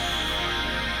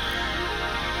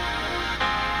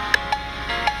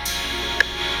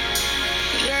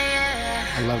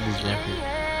love this record.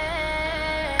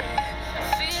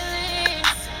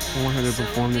 I want her to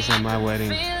perform this at my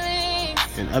wedding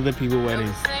and other people's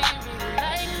weddings.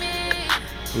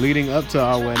 Leading up to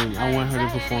our wedding, I want her to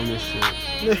perform this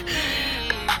shit.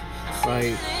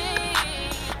 Like,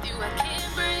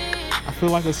 I feel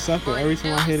like a sucker every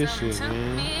time I hear this shit,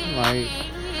 man. Like,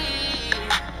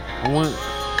 I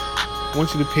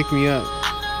want you to pick me up,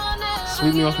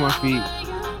 sweep me off my feet,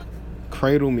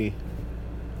 cradle me,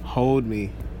 hold me,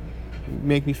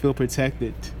 make me feel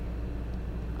protected.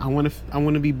 I want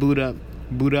to be boot up,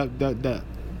 duck.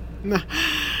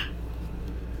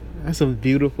 That's a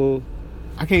beautiful.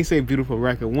 I can't say beautiful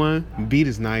record. 1, beat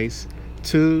is nice.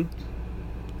 2,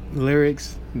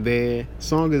 lyrics there.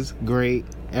 Song is great.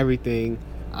 Everything.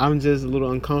 I'm just a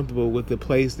little uncomfortable with the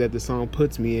place that the song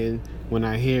puts me in when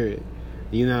I hear it.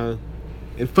 You know.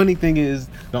 And funny thing is,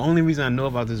 the only reason I know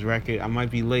about this record, I might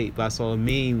be late, but I saw a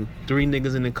meme. 3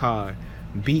 niggas in the car.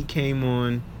 Beat came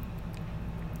on,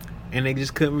 and they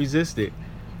just couldn't resist it.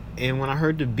 And when I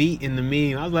heard the beat in the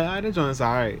meme, I was like, alright, that joint's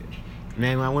alright.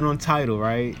 Man, when I went on Tidal,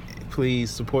 right?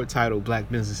 Please support Tidal, black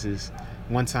businesses.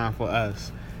 One time for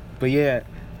us. But yeah,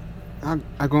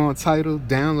 I go on Tidal,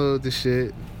 download the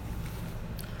shit.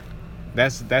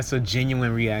 That's a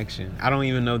genuine reaction. I don't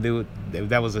even know if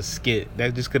that was a skit.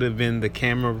 That just could have been the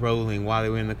camera rolling while they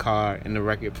were in the car and the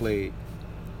record played.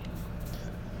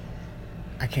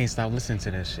 I can't stop listening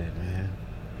to that shit, man.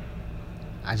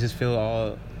 I just feel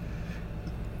all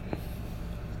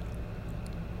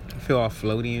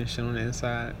floaty and shit on the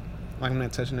inside. Like I'm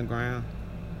not touching the ground.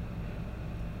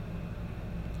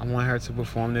 I want her to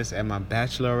perform this at my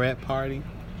bachelorette party.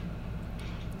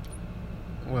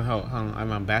 Well, hold on. At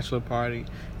my bachelor party,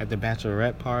 at the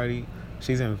bachelorette party,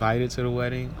 she's invited to the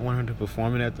wedding. I want her to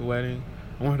perform it at the wedding.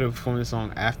 I want her to perform the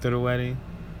song after the wedding.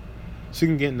 She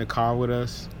can get in the car with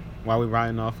us while we're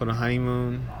riding off for the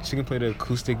honeymoon. She can play the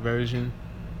acoustic version.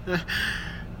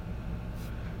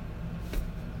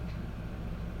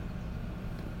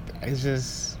 It's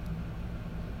just,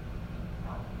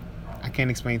 I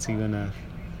can't explain to you enough.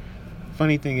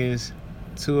 Funny thing is,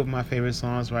 2 of my favorite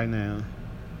songs right now,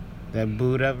 that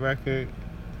Boot Up record,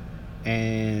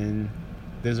 and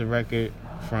there's a record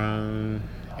from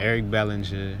Eric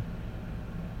Bellinger.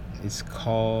 It's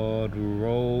called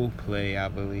Role Play, I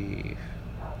believe.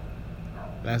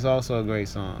 That's also a great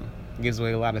song. It gives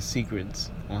away a lot of secrets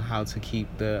on how to keep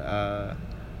the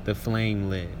flame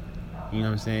lit. You know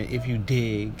what I'm saying? If you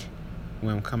dig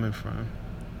where I'm coming from.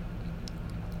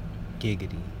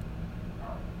 Giggity.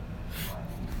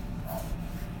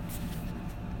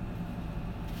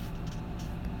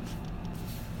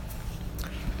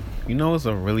 You know what's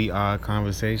a really odd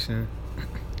conversation?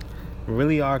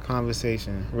 Really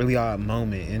odd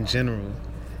moment in general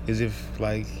is if,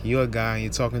 like, you're a guy and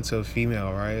you're talking to a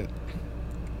female, right?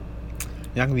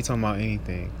 Y'all can be talking about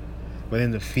anything. But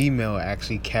then the female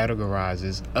actually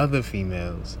categorizes other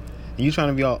females. And you trying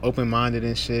to be all open-minded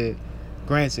and shit.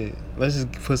 Granted, let's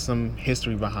just put some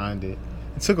history behind it.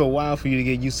 It took a while for you to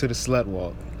get used to the slut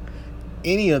walk.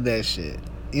 Any of that shit.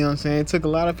 You know what I'm saying? It took a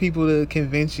lot of people to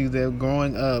convince you that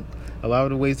growing up, a lot of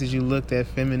the ways that you looked at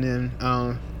feminine,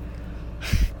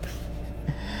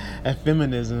 at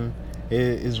feminism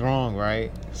is wrong,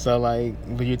 right? So, like,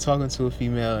 when you're talking to a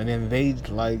female and then they,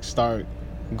 like, start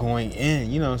going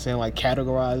in, you know what I'm saying? Like,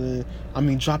 categorizing,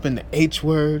 dropping the H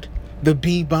word, the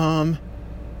B bomb,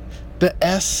 the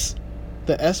S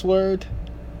word,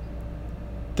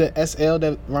 the SL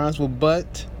that rhymes with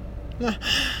butt.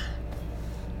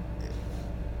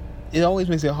 It always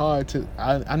makes it hard to,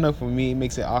 I know for me, it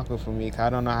makes it awkward for me because I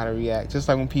don't know how to react. Just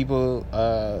like when people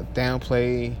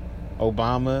downplay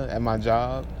Obama at my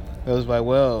job, it was like,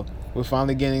 well, we're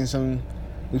finally getting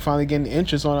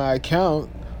interest on our account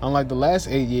unlike the last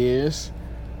 8 years.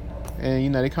 And, you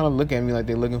know, they kind of look at me like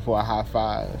they're looking for a high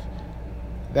five.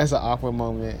 That's an awkward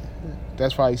moment.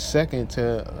 That's probably second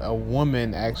to a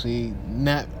woman actually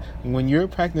not, when you're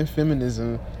practicing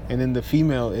feminism and then the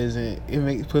female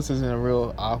isn't, puts us in a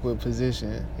real awkward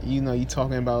position. You know, you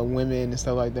talking about women and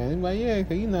stuff like that. And like, yeah,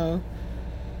 cause you know,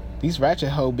 these ratchet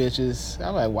hoe bitches.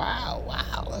 I'm like, wow,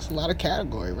 that's a lot of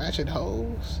category. Ratchet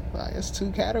hoes. Like, it's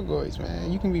 2 categories, man.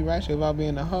 You can be ratchet without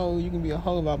being a hoe. You can be a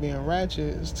hoe without being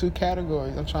ratchet. It's 2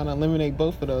 categories. I'm trying to eliminate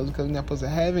both of those because we're not supposed to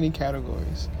have any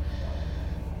categories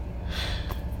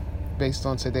based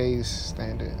on today's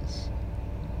standards.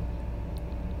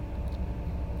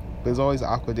 But it's always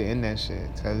awkward to end that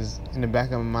shit because in the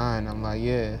back of my mind, I'm like,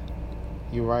 yeah,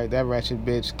 you're right. That ratchet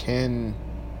bitch can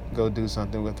go do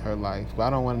something with her life. But I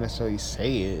don't want to necessarily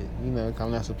say it, you know, 'cause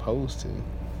I'm not supposed to.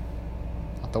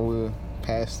 I thought we were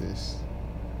past this,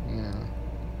 you know.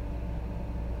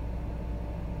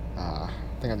 I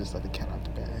think I just let the cat out the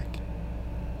bag.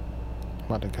 I'm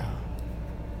about to go.